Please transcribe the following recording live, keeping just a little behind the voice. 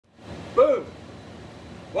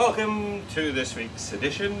Welcome to this week's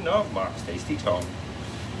edition of Mark's Tasty Tong.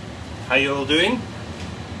 How you all doing?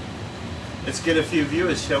 Let's get a few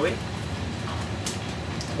viewers, shall we?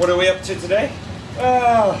 What are we up to today?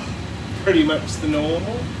 Pretty much the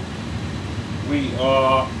normal. We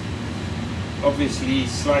are obviously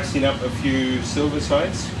slicing up a few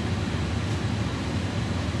silversides.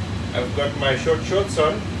 I've got my short shorts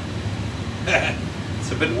on.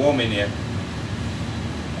 It's a bit warm in here.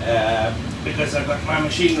 Because I've got my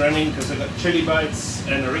machine running, because I've got chili bites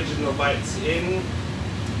and original bites in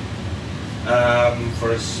for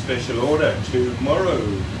a special order tomorrow.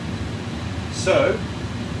 So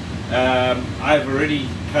I've already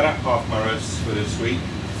cut up half my roasts for this week.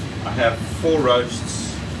 I have 4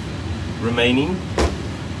 roasts remaining.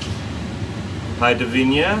 Hi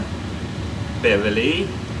Davinia, Beverly,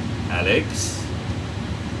 Alex,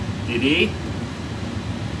 Diddy,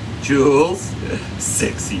 Jules,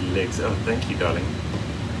 sexy legs. Oh, thank you, darling.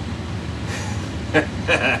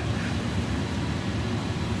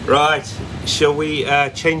 Right, shall we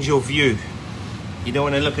change your view? You don't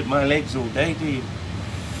want to look at my legs all day, do you?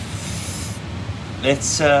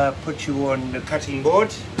 Let's put you on the cutting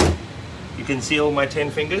board. You can see all my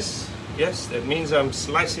 10 fingers. Yes, that means I'm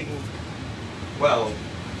slicing well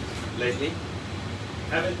lately.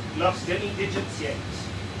 Haven't lost any digits yet.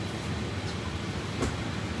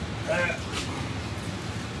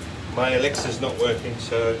 My Alexa's not working,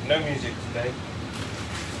 so no music today.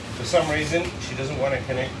 For some reason, she doesn't want to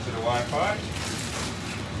connect to the Wi-Fi.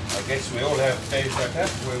 I guess we all have days like that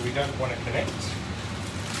where we don't want to connect.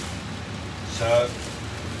 So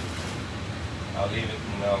I'll leave it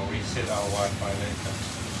and I'll reset our Wi-Fi later.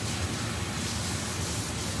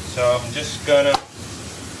 So I'm just gonna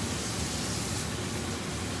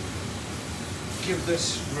give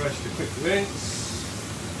this roast a quick rinse.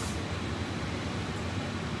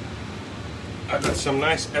 I've got some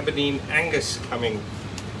nice Aberdeen Angus coming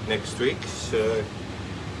next week, so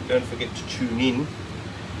don't forget to tune in.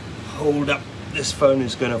 Hold up, this phone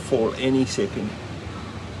is going to fall any second.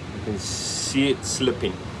 You can see it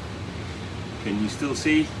slipping. Can you still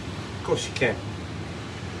see? Of course you can.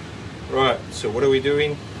 Right, so what are we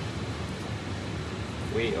doing?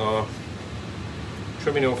 We are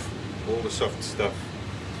trimming off all the soft stuff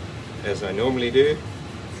as I normally do.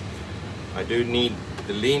 I do need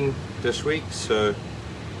the lean this week, so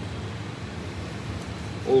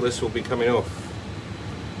all this will be coming off.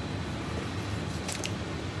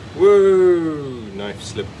 Whoa, knife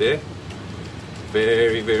slipped there.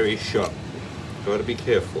 Very, very sharp. Got to be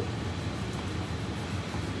careful.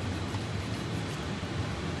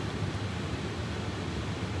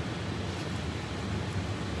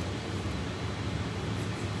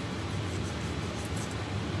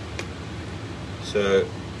 So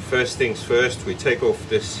first things first, we take off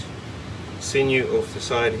this sinew off the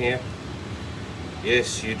side here.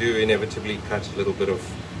 Yes, you do inevitably cut a little bit of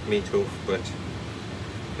meat off, but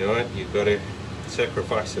you know what, you've got to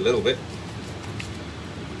sacrifice a little bit.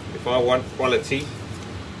 If I want quality,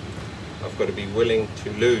 I've got to be willing to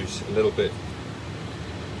lose a little bit.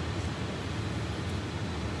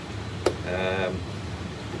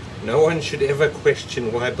 No one should ever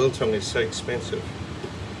question why biltong is so expensive.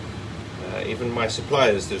 Even my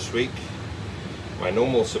suppliers this week, my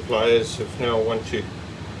normal suppliers, have now want to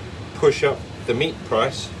push up the meat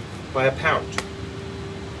price by £1.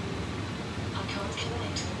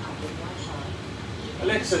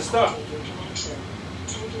 Alexa, stop!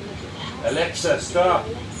 Alexa, stop!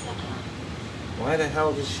 Why the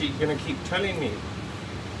hell is she going to keep telling me?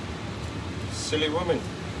 Silly woman.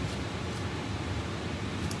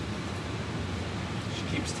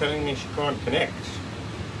 She keeps telling me she can't connect.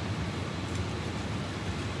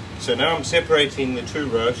 So now I'm separating the 2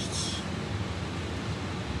 roasts.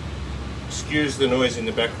 Excuse the noise in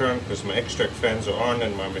the background because my extract fans are on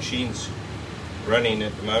and my machine's running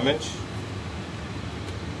at the moment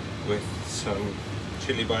with some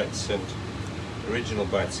chili bites and original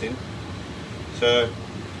bites in. So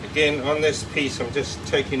again, on this piece I'm just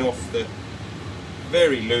taking off the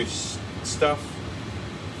very loose stuff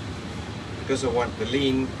because I want the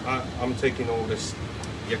lean. I'm taking all this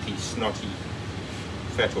yucky, snotty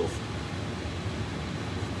fat off.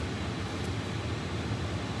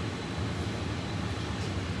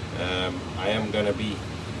 I am going to be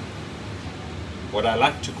what I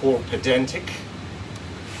like to call pedantic.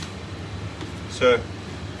 So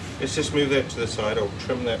let's just move that to the side. I'll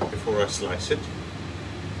trim that before I slice it.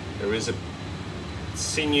 There is a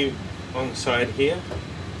sinew on the side here.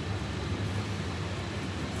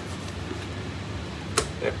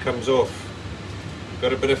 That comes off.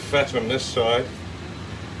 Got a bit of fat on this side.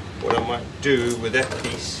 What I might do with that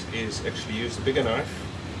piece is actually use the bigger knife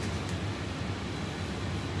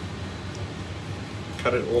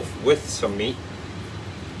cut it off with some meat,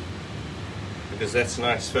 because that's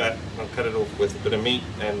nice fat. I'll cut it off with a bit of meat,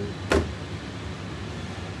 and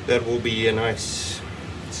that will be a nice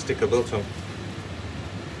stick of biltong.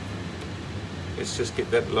 Let's just get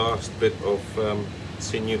that last bit of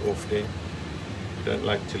sinew off there. Don't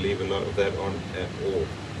like to leave a lot of that on at all.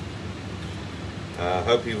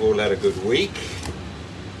 Hope you've all had a good week.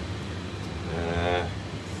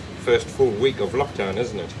 First full week of lockdown,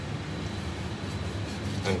 isn't it?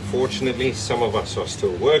 Unfortunately, some of us are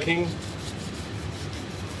still working.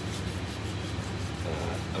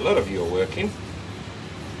 A lot of you are working.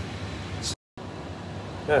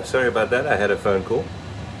 Oh, sorry about that, I had a phone call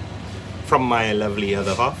from my lovely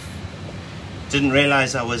other half. Didn't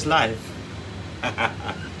realize I was live.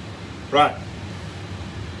 Right.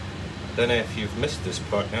 Don't know if you've missed this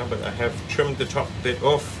part now, but I have trimmed the top bit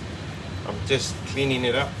off. I'm just cleaning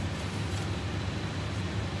it up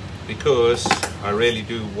because I really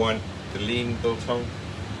do want the lean biltong.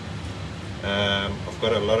 I've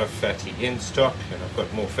got a lot of fatty in stock, and I've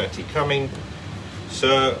got more fatty coming,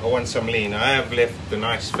 so I want some lean. I have left the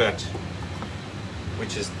nice fat,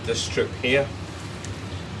 which is this strip here.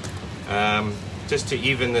 Just to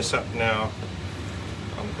even this up now,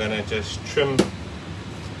 I'm gonna just trim to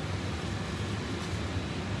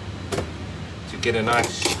get a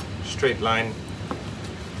nice straight line.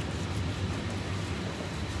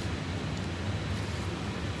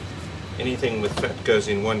 Anything with fat goes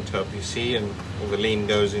in one tub, you see, and all the lean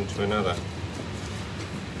goes into another,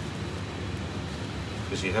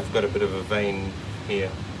 because you have got a bit of a vein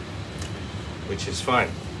here, which is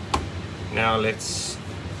fine. Now let's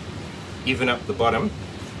even up the bottom.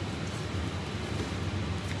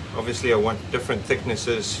 Obviously I want different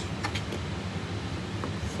thicknesses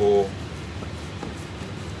for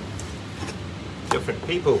different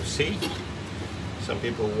people. See, some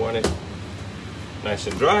people want it nice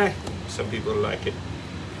and dry, some people like it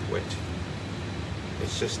wet.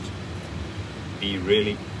 Let's just be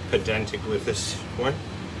really pedantic with this one.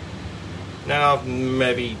 Now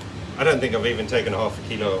maybe, I don't think I've even taken half a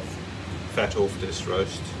kilo of fat off this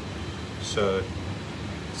roast, so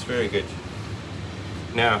it's very good.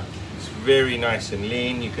 Now it's very nice and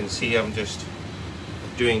lean. You can see I'm just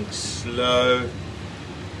doing slow,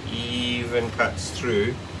 even cuts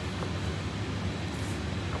through.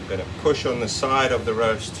 I'm going to push on the side of the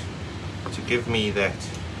roast to give me that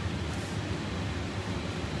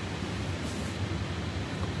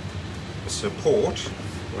support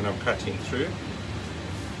when I'm cutting through.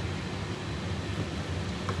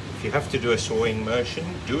 If you have to do a sawing motion,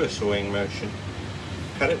 do a sawing motion.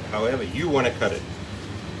 Cut it however you want to cut it.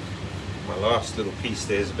 My last little piece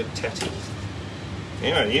there is a bit tatty.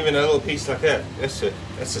 You know, even a little piece like that, that's a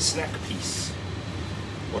snack piece.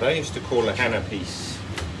 What I used to call a Hannah piece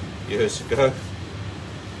years ago.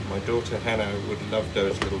 My daughter Hannah would love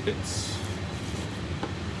those little bits.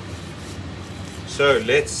 So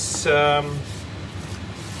let's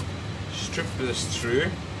strip this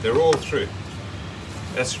through. They're all through.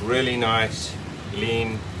 That's really nice,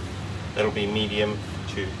 lean. That'll be medium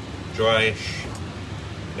to dryish.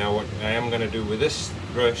 Now what I am going to do with this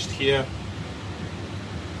roast here,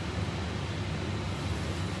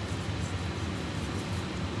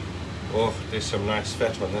 oh, there's some nice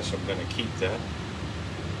fat on this. I'm going to keep that.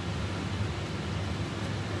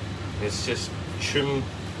 Let's just trim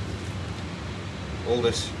all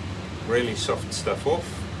this really soft stuff off.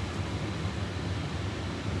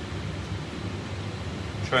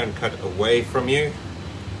 Try and cut away from you.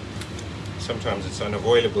 Sometimes it's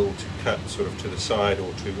unavoidable to cut sort of to the side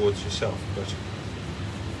or towards yourself, but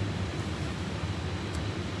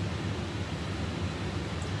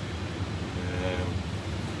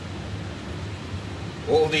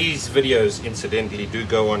all these videos incidentally do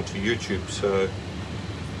go onto YouTube, so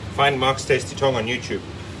find Mark's Tasty Tong on YouTube,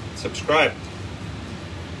 subscribe,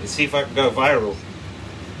 and see if I can go viral.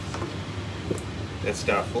 That's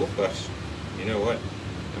doubtful, but you know what?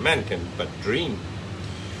 A man can but dream.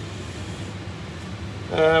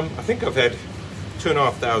 I think I've had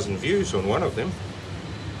 2,500 views on one of them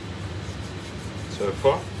so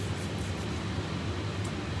far.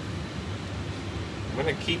 I'm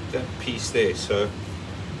going to keep that piece there, so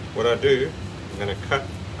what I do, I'm going to cut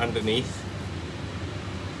underneath.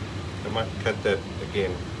 I might cut that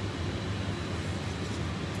again.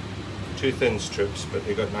 Two thin strips, but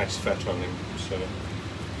they got nice fat on them, so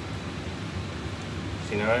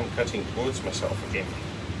see, now I'm cutting towards myself again.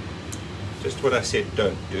 Just what I said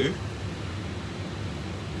don't do.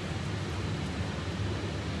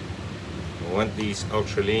 I want these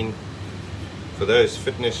ultra lean. For those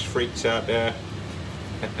fitness freaks out there,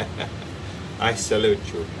 I salute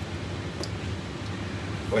you.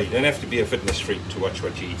 Well, you don't have to be a fitness freak to watch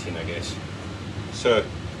what you're eating, I guess. So,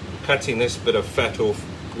 cutting this bit of fat off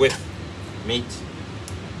with meat,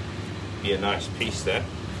 be a nice piece there.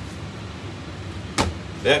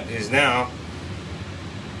 That is now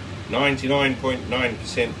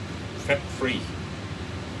 99.9% fat-free.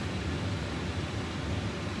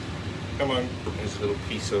 Come on, there's a little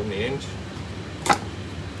piece on the end.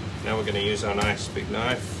 Now we're going to use our nice big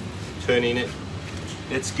knife, turning it.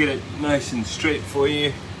 Let's get it nice and straight for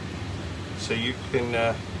you, so you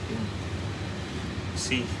can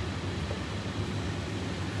see.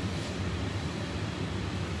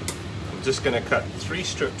 I'm just going to cut 3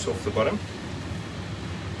 strips off the bottom.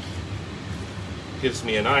 Gives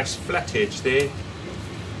me a nice flat edge there.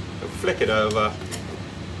 I'll flick it over.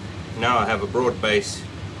 Now I have a broad base.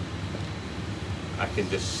 I can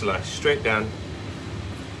just slice straight down,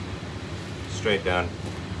 straight down,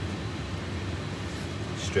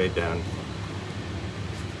 straight down,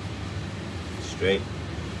 straight.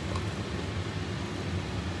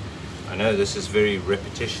 I know this is very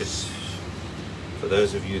repetitious for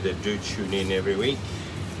those of you that do tune in every week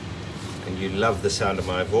and you love the sound of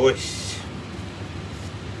my voice.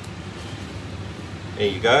 There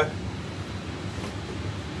you go.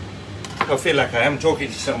 I feel like I am talking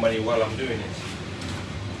to somebody while I'm doing it.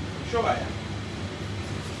 I'm sure I am.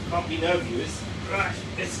 Can't be no viewers. Right,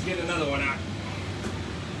 let's get another one out.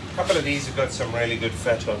 A couple of these have got some really good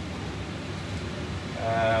fat on.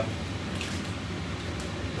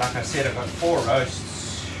 Like I said, I've got 4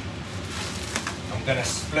 roasts. I'm going to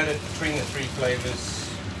split it between the 3 flavors.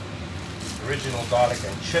 Original garlic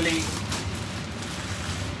and chili.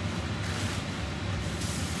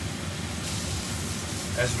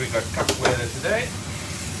 As we got cup weather today,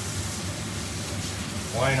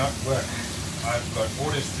 why not work? I've got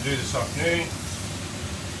orders to do this afternoon.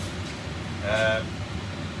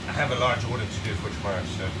 I have a large order to do for tomorrow,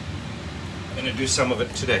 so I'm going to do some of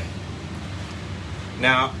it today.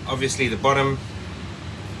 Now, obviously the bottom,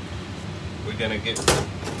 we're going to get,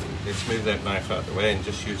 let's move that knife out of the way and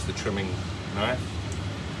just use the trimming knife.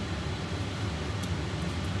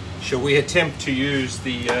 Shall we attempt to use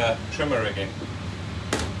the trimmer again?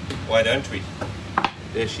 Why don't we?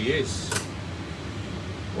 There she is.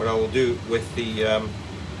 What I will do with the,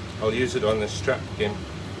 I'll use it on the strap again.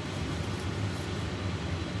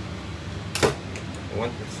 I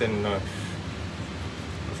want the thin knife.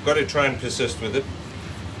 I've got to try and persist with it.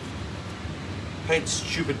 Paid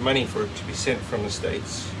stupid money for it to be sent from the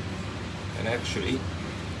States, and actually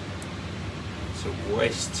it's a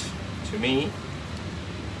waste to me.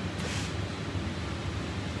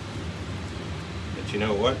 But you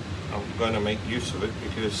know what? I'm going to make use of it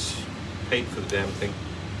because I paid for the damn thing.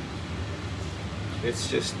 Let's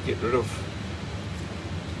just get rid of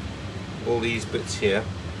all these bits here.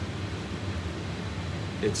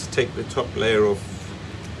 Let's take the top layer of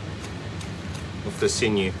the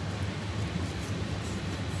sinew.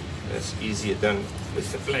 That's easier done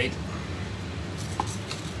with the blade,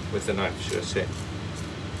 with the knife, should I say.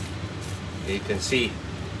 You can see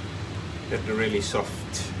that the really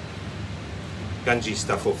soft gungy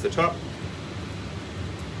stuff off the top.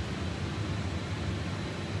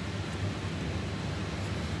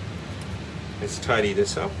 Let's tidy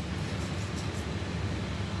this up.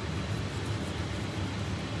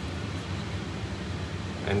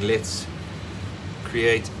 And let's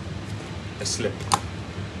create a slip,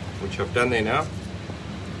 which I've done there now.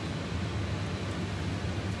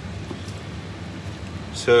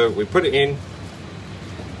 So we put it in.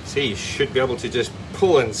 See, you should be able to just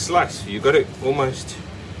pull and slice. You've got to almost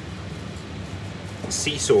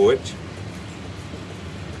seesaw it.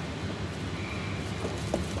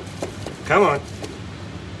 Come on.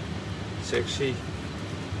 It's actually,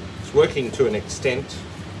 it's working to an extent.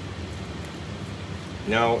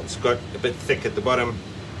 Now it's got a bit thick at the bottom.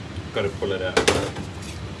 Got to pull it out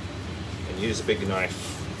and use a big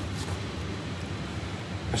knife.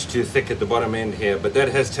 It's too thick at the bottom end here, but that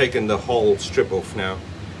has taken the whole strip off now.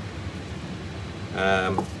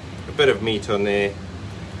 A bit of meat on there,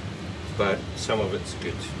 but some of it's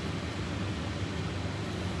good.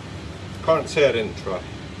 Can't say I didn't try.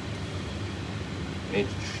 Need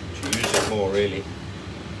to use it more, really.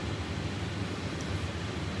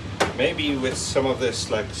 Maybe with some of this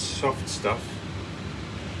like soft stuff.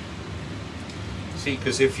 See,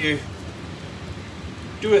 because if you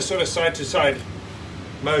do a sort of side to side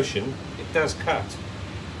motion, it does cut.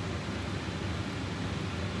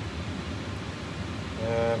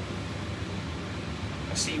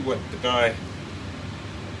 I see what the guy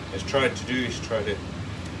has tried to do is try to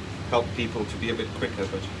help people to be a bit quicker,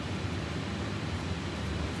 but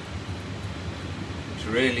it's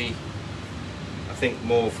really, I think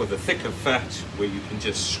more for the thicker fat where you can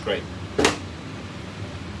just scrape.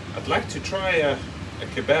 I'd like to try a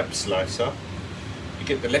kebab slicer. You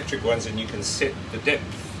get the electric ones and you can set the depth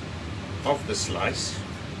of the slice.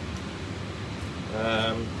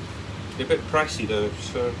 They're a bit pricey though,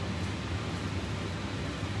 so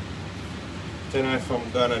don't know if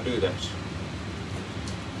I'm gonna do that.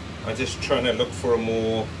 I'm just trying to look for a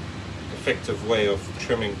more effective way of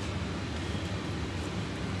trimming.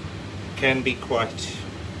 Can be quite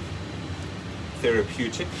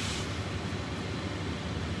therapeutic.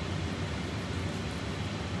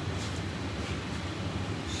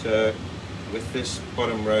 So with this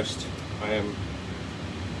bottom roast, I am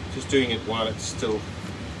just doing it while it's still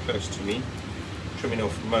close to me, trimming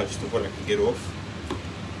off most of what I can get off.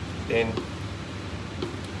 Then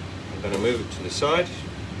I'm going to move it to the side.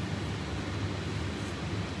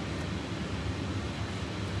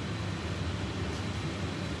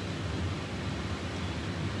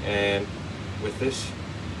 And with this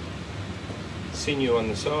sinew on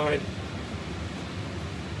the side,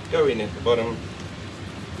 go in at the bottom,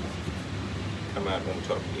 come out on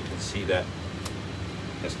top. You can see that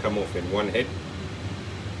has come off in one head,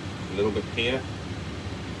 a little bit here.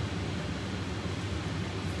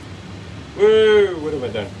 Whoa, what have I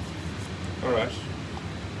done? Alright,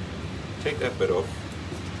 take that bit off,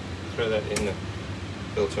 throw that in the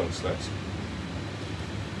biltong slice.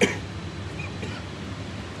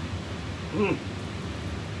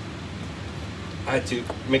 I had to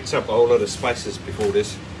mix up a whole lot of spices before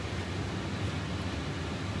this.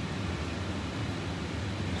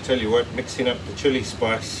 I tell you what, mixing up the chili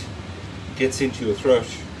spice gets into your throat.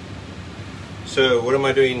 So what am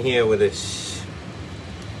I doing here with this?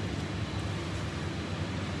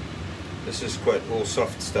 This is quite all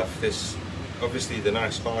soft stuff. There's obviously the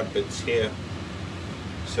nice hard bits here.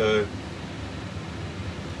 So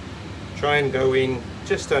try and go in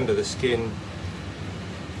just under the skin.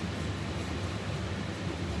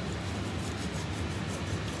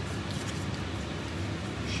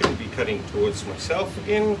 Shouldn't be cutting towards myself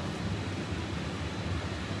again.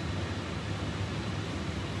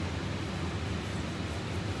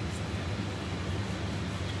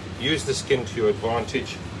 Use the skin to your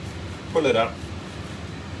advantage. Pull it up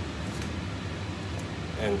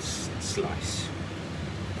and slice.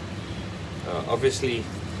 Obviously,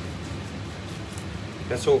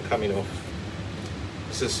 that's all coming off.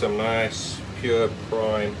 This is some nice pure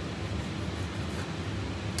prime.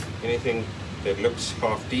 Anything that looks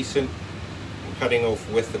half decent, I'm cutting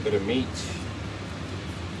off with a bit of meat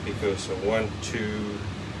because I want to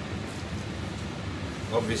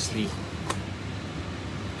obviously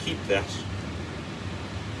keep that.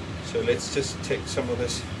 So let's just take some of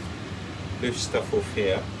this loose stuff off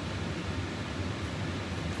here.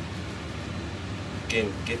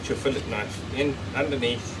 Again, get your fillet knife in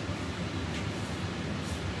underneath.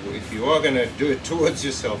 If you are going to do it towards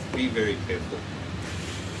yourself, be very careful.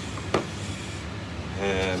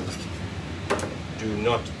 And do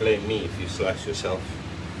not blame me if you slice yourself.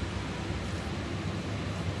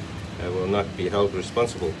 I will not be held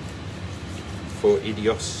responsible for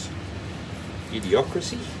idiocracy.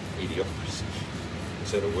 Idiocracy?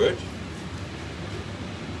 Is that a word?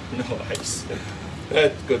 Nice.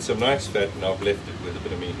 That's got some nice fat and I've left it with a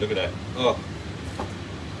bit of meat. Look at that. Oh,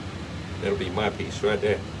 that'll be my piece right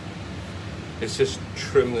there. Let's just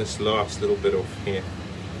trim this last little bit off here.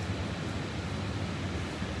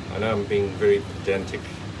 I know I'm being very pedantic,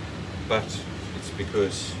 but it's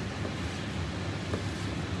because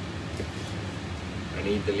I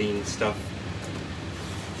need the lean stuff.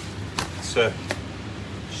 So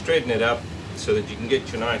straighten it up so that you can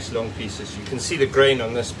get your nice long pieces. You can see the grain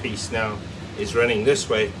on this piece now is running this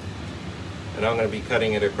way, and I'm going to be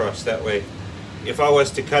cutting it across that way. If I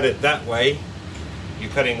was to cut it that way, you're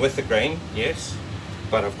cutting with the grain, yes,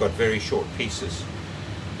 but I've got very short pieces.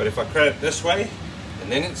 But if I cut it this way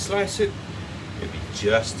and then slice it, it'd be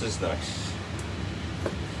just as nice.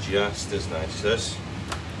 Just as nice.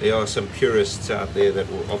 There are some purists out there that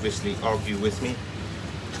will obviously argue with me,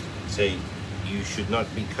 say you should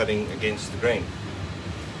not be cutting against the grain.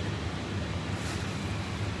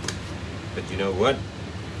 But you know what?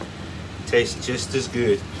 It tastes just as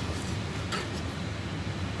good.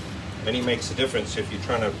 Only makes a difference if you're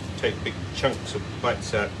trying to take big chunks of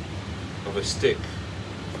bites out of a stick.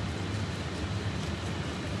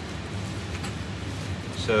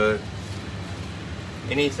 So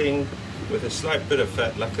anything with a slight bit of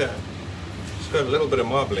fat like that, it's got a little bit of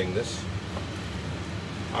marbling, this,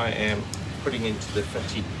 I am putting into the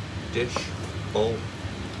fatty dish, bowl,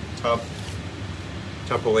 tub,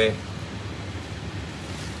 Tupperware.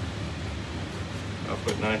 I've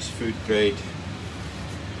got nice food grade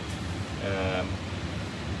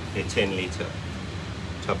They're 10-litre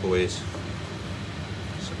Tupperwares.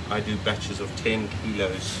 So I do batches of 10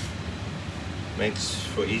 kilos. Makes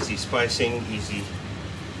for easy spicing, easy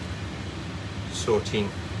sorting.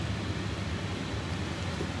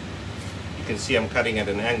 You can see I'm cutting at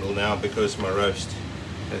an angle now because my roast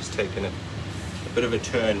has taken a bit of a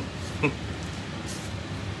turn.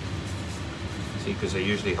 See, because I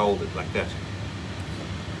usually hold it like that.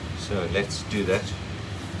 So let's do that.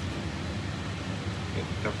 Make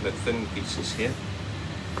a couple of thin pieces here.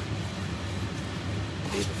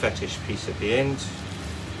 Leave a fattish piece at the end.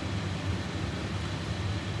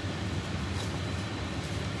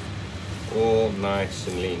 All nice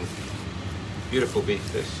and lean. Beautiful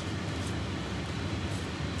beef this.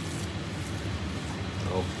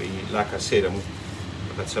 Hopefully, like I said, I've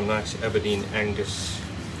got some nice Aberdeen Angus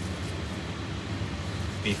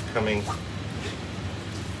beef coming.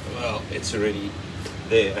 Well, it's already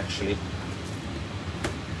there actually.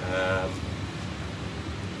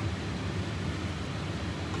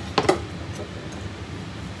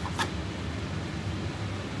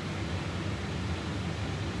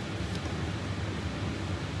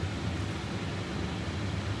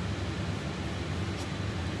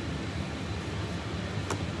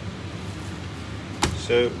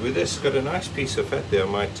 So with this, got a nice piece of fat there. I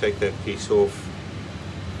might take that piece off.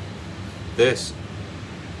 This,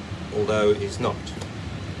 although is not,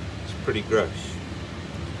 it's pretty gross.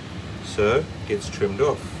 So gets trimmed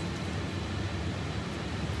off.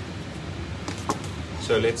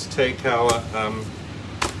 So let's take our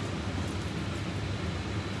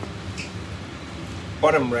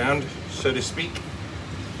bottom round, so to speak.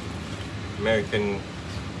 American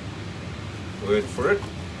word for it.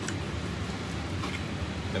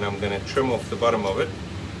 And I'm going to trim off the bottom of it.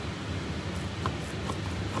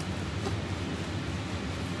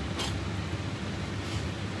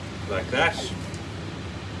 Like that.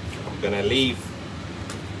 I'm going to leave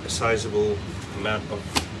a sizable amount of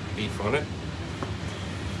beef on it.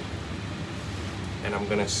 And I'm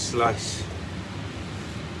going to slice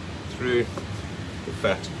through the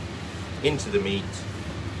fat into the meat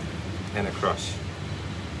and across.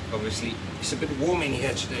 Obviously, it's a bit warm in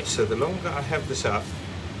here today, so the longer I have this out,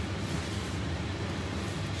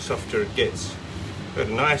 softer it gets. Got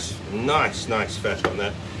a nice fat on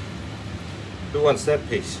that. Who wants that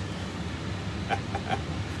piece?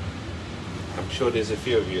 I'm sure there's a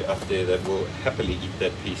few of you out there that will happily eat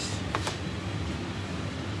that piece.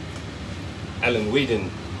 Alan Whedon,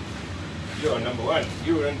 you're number one.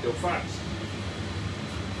 You were until fast.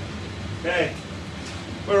 Okay,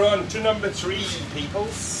 we're on to number 3,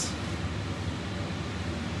 peoples.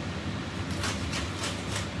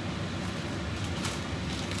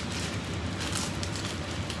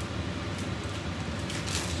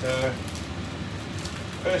 So,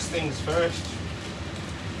 first things first,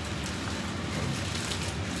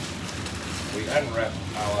 we unwrap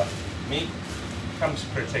our meat. Comes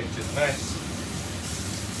protected, nice,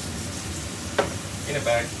 in a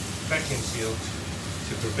bag, vacuum sealed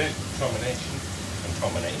to prevent contamination.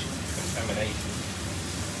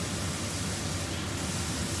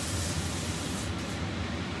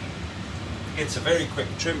 It's a very quick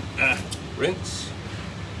trim, rinse.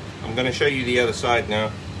 I'm going to show you the other side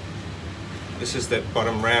now. This is that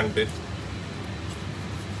bottom round bit.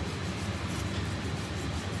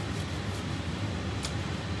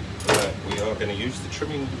 We are going to use the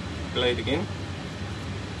trimming blade again.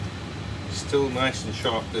 Still nice and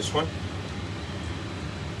sharp, this one.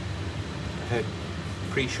 I had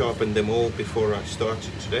pre-sharpened them all before I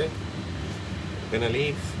started today. I'm going to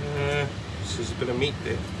leave, this is a bit of meat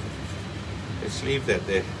there. Let's leave that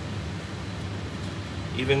there.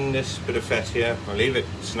 Even this bit of fat here, I'll leave it,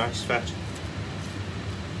 it's nice fat.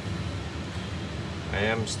 I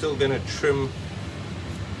am still going to trim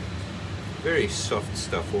very soft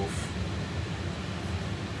stuff off.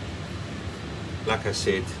 Like I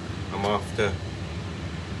said, I'm after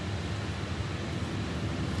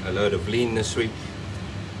a load of lean this week.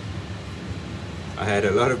 I had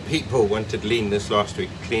a lot of people wanted lean this last week,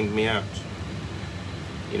 cleaned me out.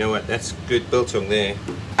 You know what, that's good biltong there.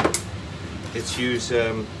 Let's use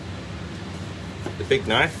the big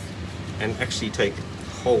knife and actually take a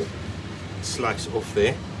whole slice off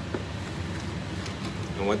there.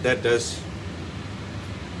 And what that does,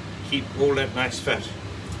 keep all that nice fat.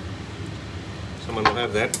 Someone will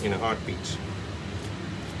have that in a heartbeat.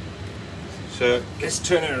 So let's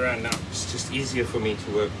turn it around now. It's just easier for me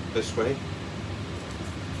to work this way.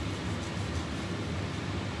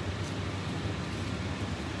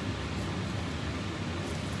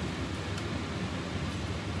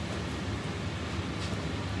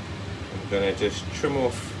 I'm going to just trim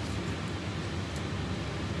off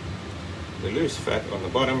the loose fat on the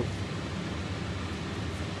bottom.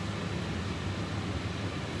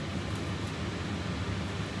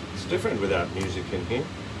 It's different without music in here.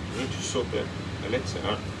 I need to sort that Alexa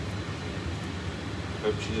out.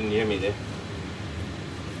 Hope she didn't hear me there.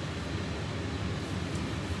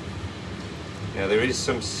 Now there is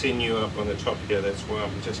some sinew up on the top here, that's why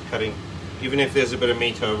I'm just cutting. Even if there's a bit of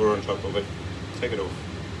meat over on top of it, take it off.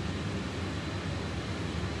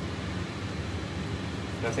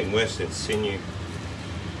 Nothing worse than sinew.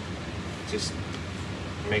 Just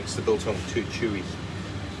makes the biltong too chewy.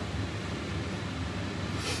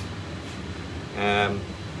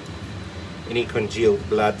 Any congealed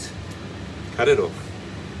blood, cut it off.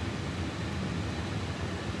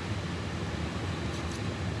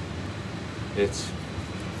 It's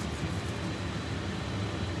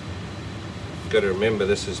got to remember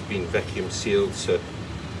this has been vacuum sealed, so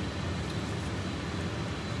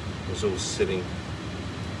it's all sitting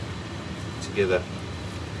together.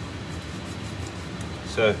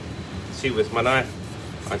 So see, with my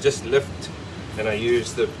knife I just lift and I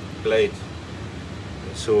use the blade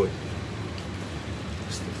and sword.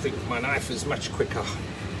 I think my knife is much quicker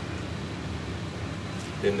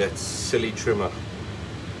than that silly trimmer.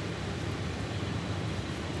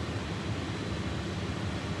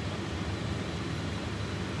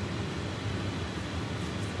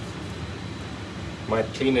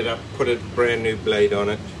 Might clean it up, put a brand new blade on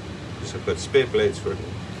it, because I've got spare blades for it.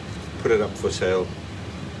 Put it up for sale,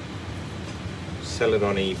 sell it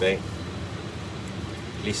on eBay,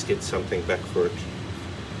 at least get something back for it,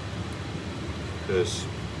 because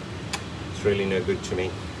it's really no good to me.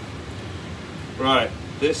 Right,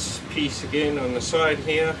 this piece again on the side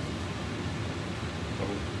here,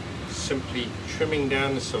 I'm simply trimming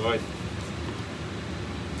down the side.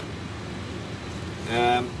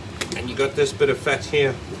 And you got this bit of fat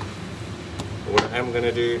here. What I'm going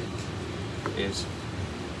to do is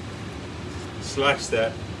slice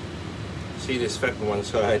that. See, this fat on one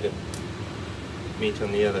side and meat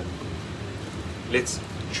on the other. Let's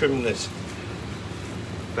trim this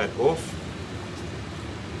fat off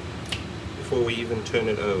before we even turn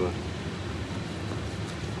it over.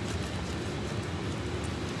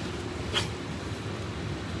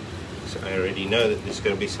 So I already know that there's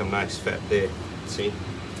going to be some nice fat there. See?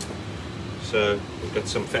 So we've got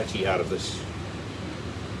some fatty out of this.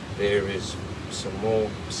 There is some more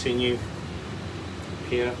sinew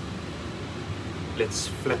here. Let's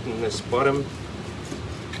flatten this bottom.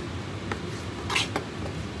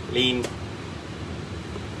 Lean.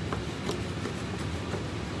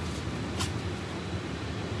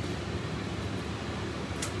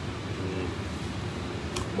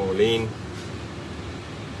 More lean.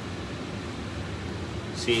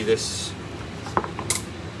 See, this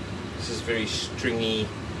is very stringy.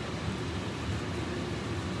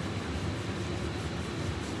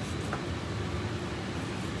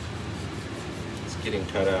 It's getting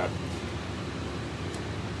cut out.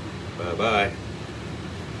 Bye bye.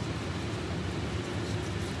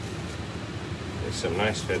 There's some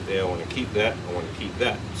nice fat there. I want to keep that. I want to keep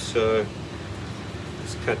that. So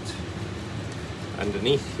let's cut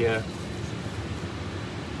underneath here.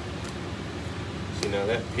 See, now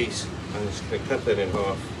that piece, I'm just going to cut that in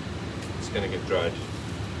half. It's going to get dried.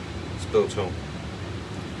 It's biltong.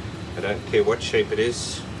 I don't care what shape it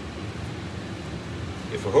is.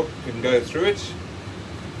 If a hook can go through it,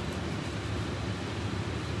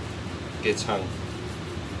 it gets hung.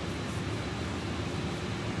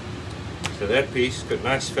 So that piece got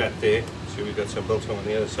nice fat there. So we've got some biltong on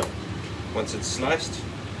the other side. Once it's sliced,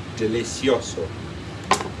 delicioso.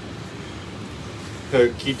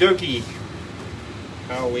 Okie dokie.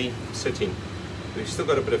 How are we sitting? We've still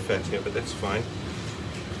got a bit of fat here, but that's fine.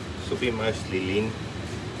 This will be mostly lean.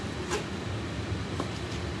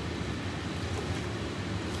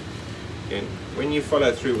 Again, when you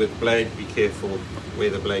follow through with blade, be careful where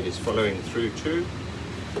the blade is following through to.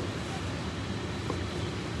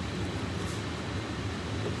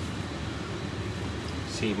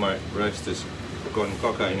 See, my roast has gone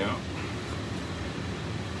cockeye now.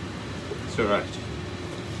 It's alright.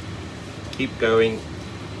 Keep going.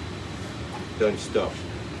 Don't stop.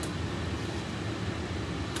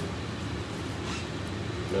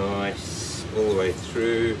 Nice. All the way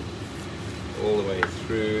through. All the way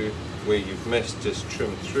through. Where you've missed, just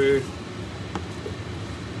trim through.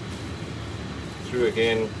 Through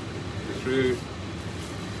again. Through.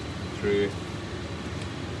 Through.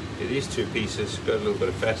 Yeah, these two pieces got a little bit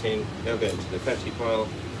of fat in. They'll go into the fatty pile.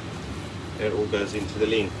 That all goes into the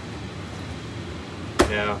lean.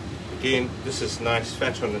 Now, again, this is nice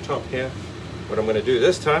fat on the top here. What I'm going to do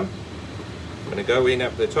this time, I'm going to go in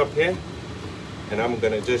up the top here and I'm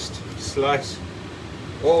going to just slice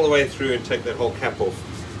all the way through and take that whole cap off.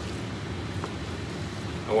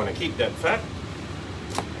 I want to keep that fat,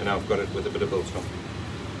 and I've got it with a bit of biltong.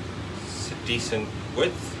 It's a decent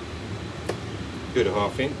width, good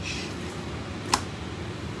 1/2 inch.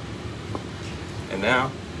 And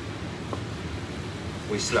now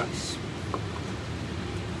we slice.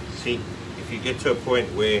 See, if you get to a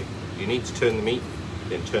point where you need to turn the meat,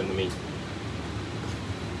 then turn the meat.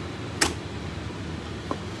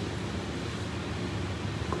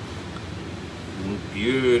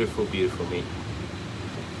 Beautiful, beautiful meat.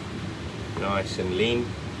 Nice and lean,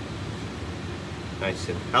 nice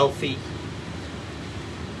and healthy.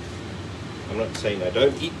 I'm not saying I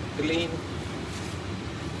don't eat the lean,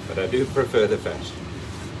 but I do prefer the fat.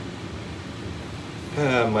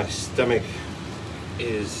 My stomach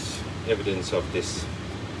is evidence of this.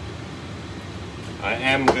 I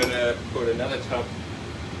am gonna put another tub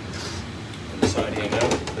on the side here now,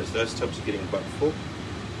 because those tubs are getting quite full.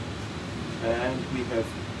 And we have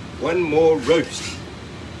one more roast.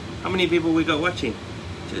 How many people we got watching?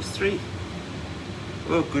 Just 3.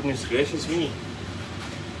 Oh goodness gracious me.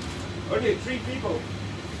 Only 3 people.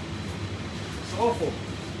 It's awful.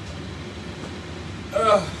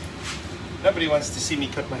 Nobody wants to see me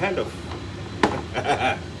cut my hand off.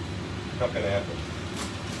 Not gonna happen.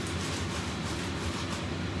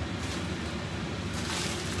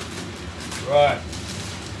 Right.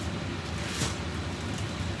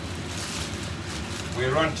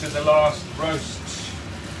 We're on to the last roast.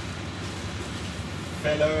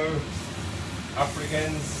 Fellow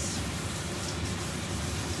Africans.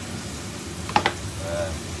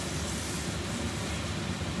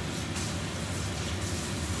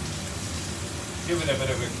 Give it a bit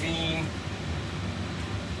of a clean.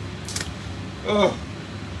 Oh,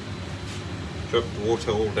 dropped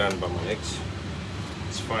water all down by my legs.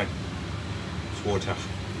 It's fine. It's water.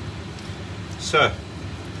 So,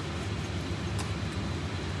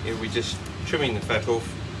 here we're just trimming the fat off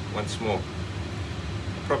once more.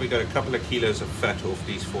 I've probably got a couple of kilos of fat off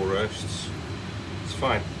these 4 roasts. It's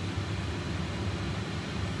fine.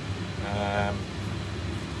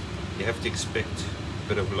 You have to expect a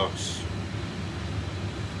bit of loss.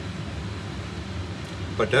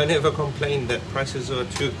 But don't ever complain that prices are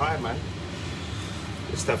too high, man.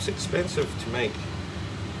 This stuff's expensive to make.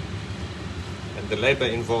 And the labor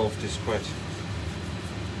involved is quite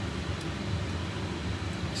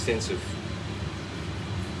extensive.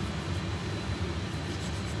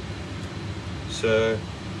 So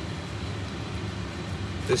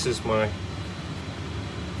this is my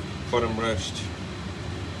bottom roast.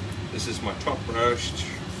 This is my top roast.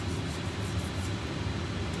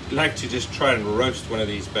 I'd like to just try and roast one of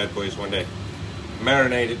these bad boys one day.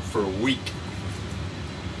 Marinate it for a week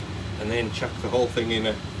and then chuck the whole thing in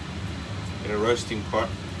a roasting pot.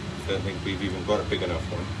 Don't think we've even got a big enough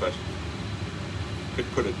one, but could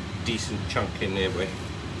put a decent chunk in there. But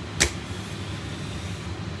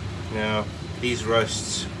now these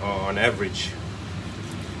roasts are on average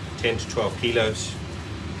 10 to 12 kilos.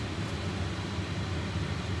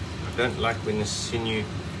 I don't like when the sinew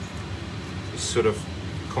is sort of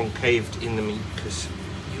concaved in the meat, because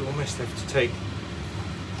you almost have to take,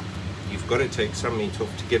 you've got to take some meat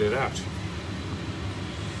off to get it out.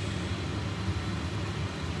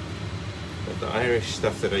 But the Irish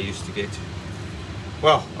stuff that I used to get,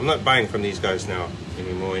 well, I'm not buying from these guys now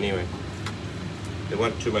anymore anyway. They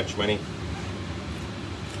want too much money.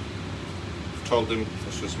 I've told them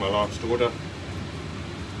this was my last order.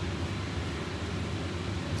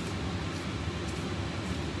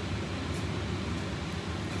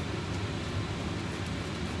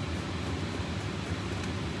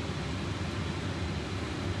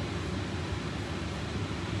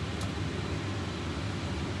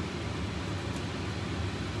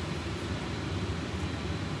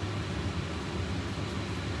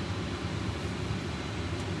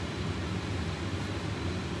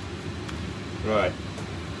 Right,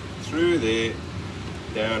 through there,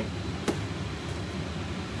 down.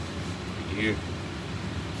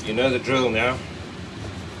 You know the drill now.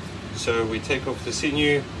 So we take off the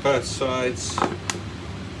sinew, both sides.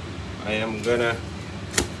 I am gonna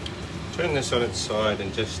turn this on its side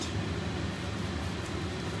and just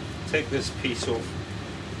take this piece off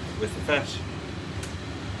with the fat.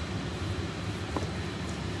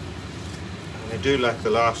 And I do like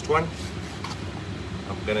the last one.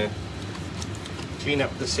 I'm gonna clean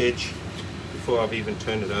up this edge before I've even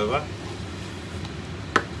turned it over.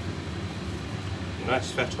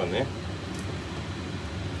 Nice fat on there.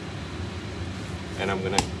 And I'm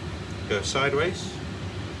gonna go sideways.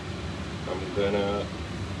 I'm gonna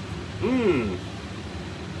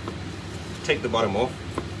take the bottom off.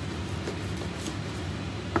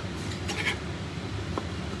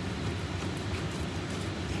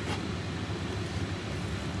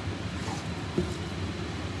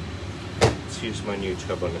 Let's use my new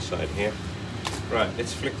tub on the side here. Right,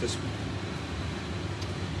 let's flick this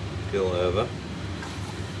gill over.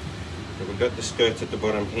 So we've got the skirt at the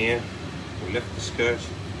bottom here. We lift the skirt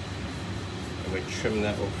and we trim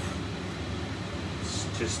that off. It's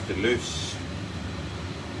just the loose.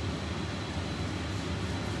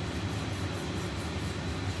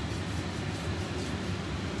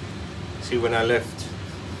 See, when I lift,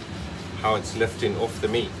 how it's lifting off the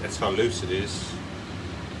meat, that's how loose it is.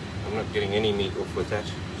 I'm not getting any meat off with that,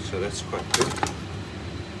 so that's quite good.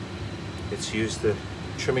 Let's use the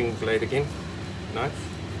trimming blade again, knife.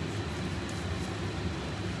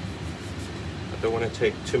 I don't want to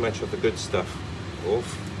take too much of the good stuff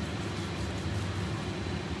off.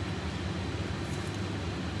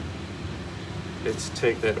 Let's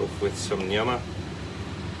take that off with some nyama.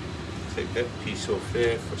 Take that piece off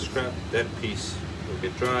there for scrap. That piece will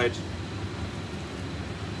get dried.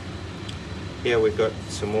 Here we've got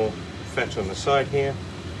some more fat on the side here.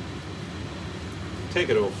 Take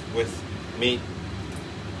it off with meat.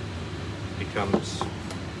 Becomes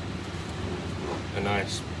a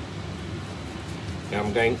nice. Now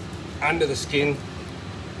I'm going under the skin.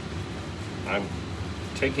 I'm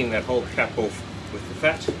taking that whole cap off with the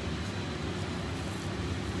fat.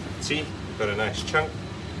 See, we've got a nice chunk.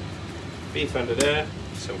 Beef under there,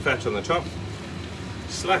 some fat on the top.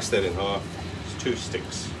 Slice that in half. It's 2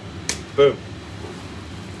 sticks. Boom.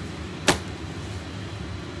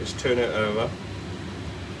 Just turn it over.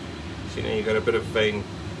 See, now you've got a bit of vein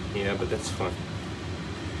here, but that's fine.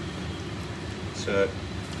 So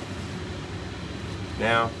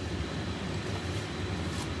now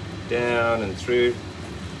down and through.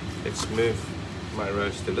 Let's move my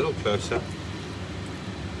roast a little closer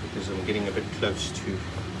because I'm getting a bit close to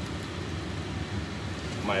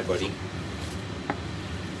my body.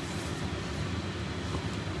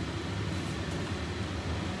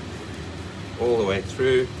 All the way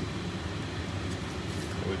through.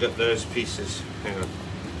 We've got those pieces. Hang on,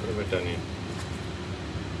 what have I done here?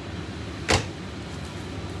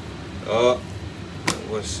 Oh, it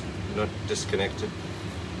was not disconnected.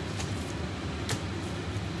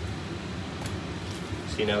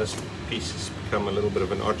 See, now this piece has become a little bit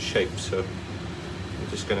of an odd shape, so I'm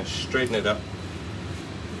just going to straighten it up.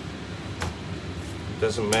 It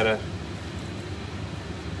doesn't matter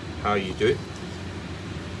how you do it.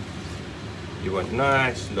 You want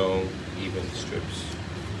nice, long, even strips.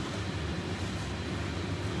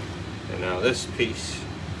 And now this piece,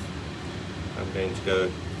 I'm going to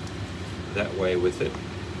go that way with it.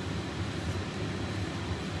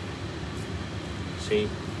 See?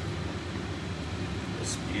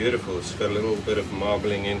 It's beautiful. It's got a little bit of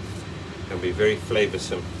marbling in. It can be very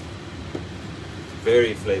flavoursome.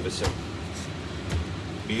 Very flavoursome.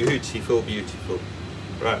 Beautiful, beautiful.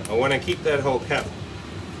 Right, I want to keep that whole cap.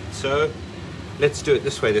 So, let's do it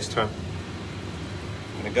this way this time.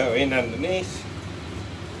 I'm going to go in underneath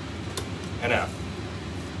and out.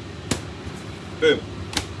 Boom.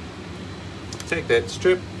 Take that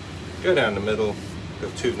strip, go down the middle,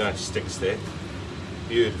 got 2 nice sticks there.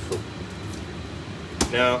 Beautiful.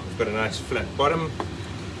 Now I've got a nice flat bottom.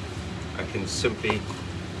 I can simply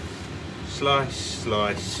slice,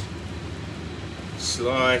 slice,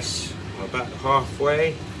 slice. I'm about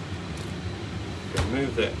halfway.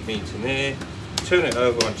 Move that meat in there, turn it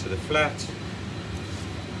over onto the flat,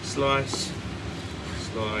 slice,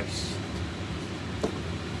 slice.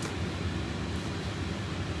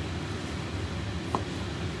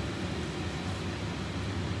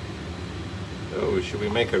 Oh, should we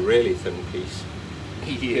make a really thin piece?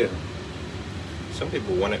 Yeah. Some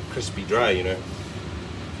people want it crispy dry, you know.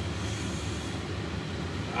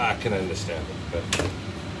 I can understand it, but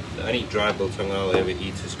the only dry biltong I'll ever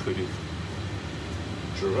eat is kudu.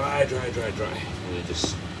 Dry, dry, dry, dry. And you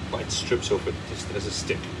just bite strips off it just as a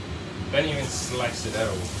stick. Don't even slice it at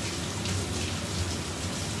all.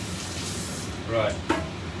 Right.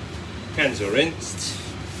 Hands are rinsed.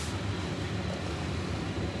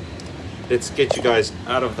 Let's get you guys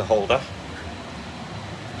out of the holder.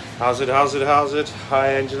 How's it, how's it, how's it?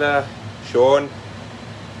 Hi Angela, Sean,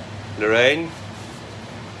 Lorraine.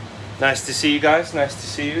 Nice to see you guys, nice to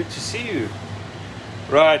see you.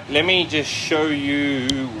 Right, let me just show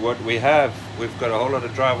you what we have. We've got a whole lot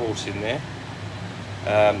of drywalls in there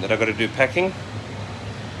that I've got to do packing.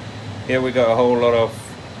 Here we got a whole lot of,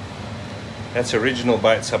 that's original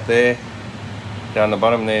bites up there. Down the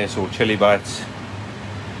bottom there is all chili bites.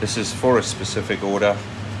 This is for a specific order.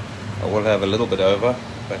 I will have a little bit over,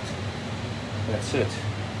 but That's it.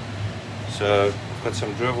 So I've got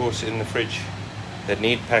some drivels in the fridge that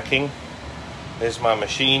need packing. There's my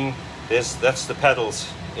machine. That's the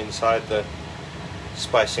paddles inside the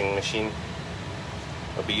spicing machine.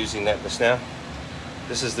 I'll be using that just now.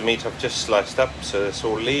 This is the meat I've just sliced up, so it's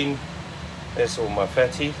all lean. There's all my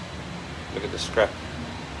fatty. Look at the scrap.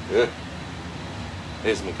 Ugh.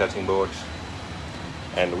 There's my cutting board.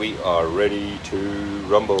 And we are ready to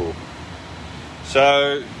rumble.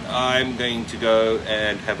 So I'm going to go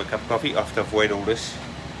and have a cup of coffee after I've weighed all this,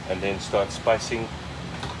 and then start spicing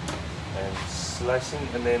and slicing,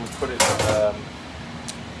 and then put it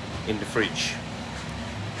in the fridge.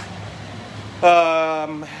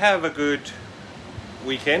 Have a good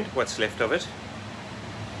weekend, what's left of it,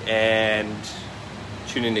 and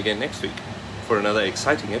tune in again next week for another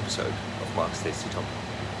exciting episode of Mark's Tasty Top.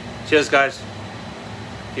 Cheers guys,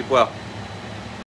 keep well.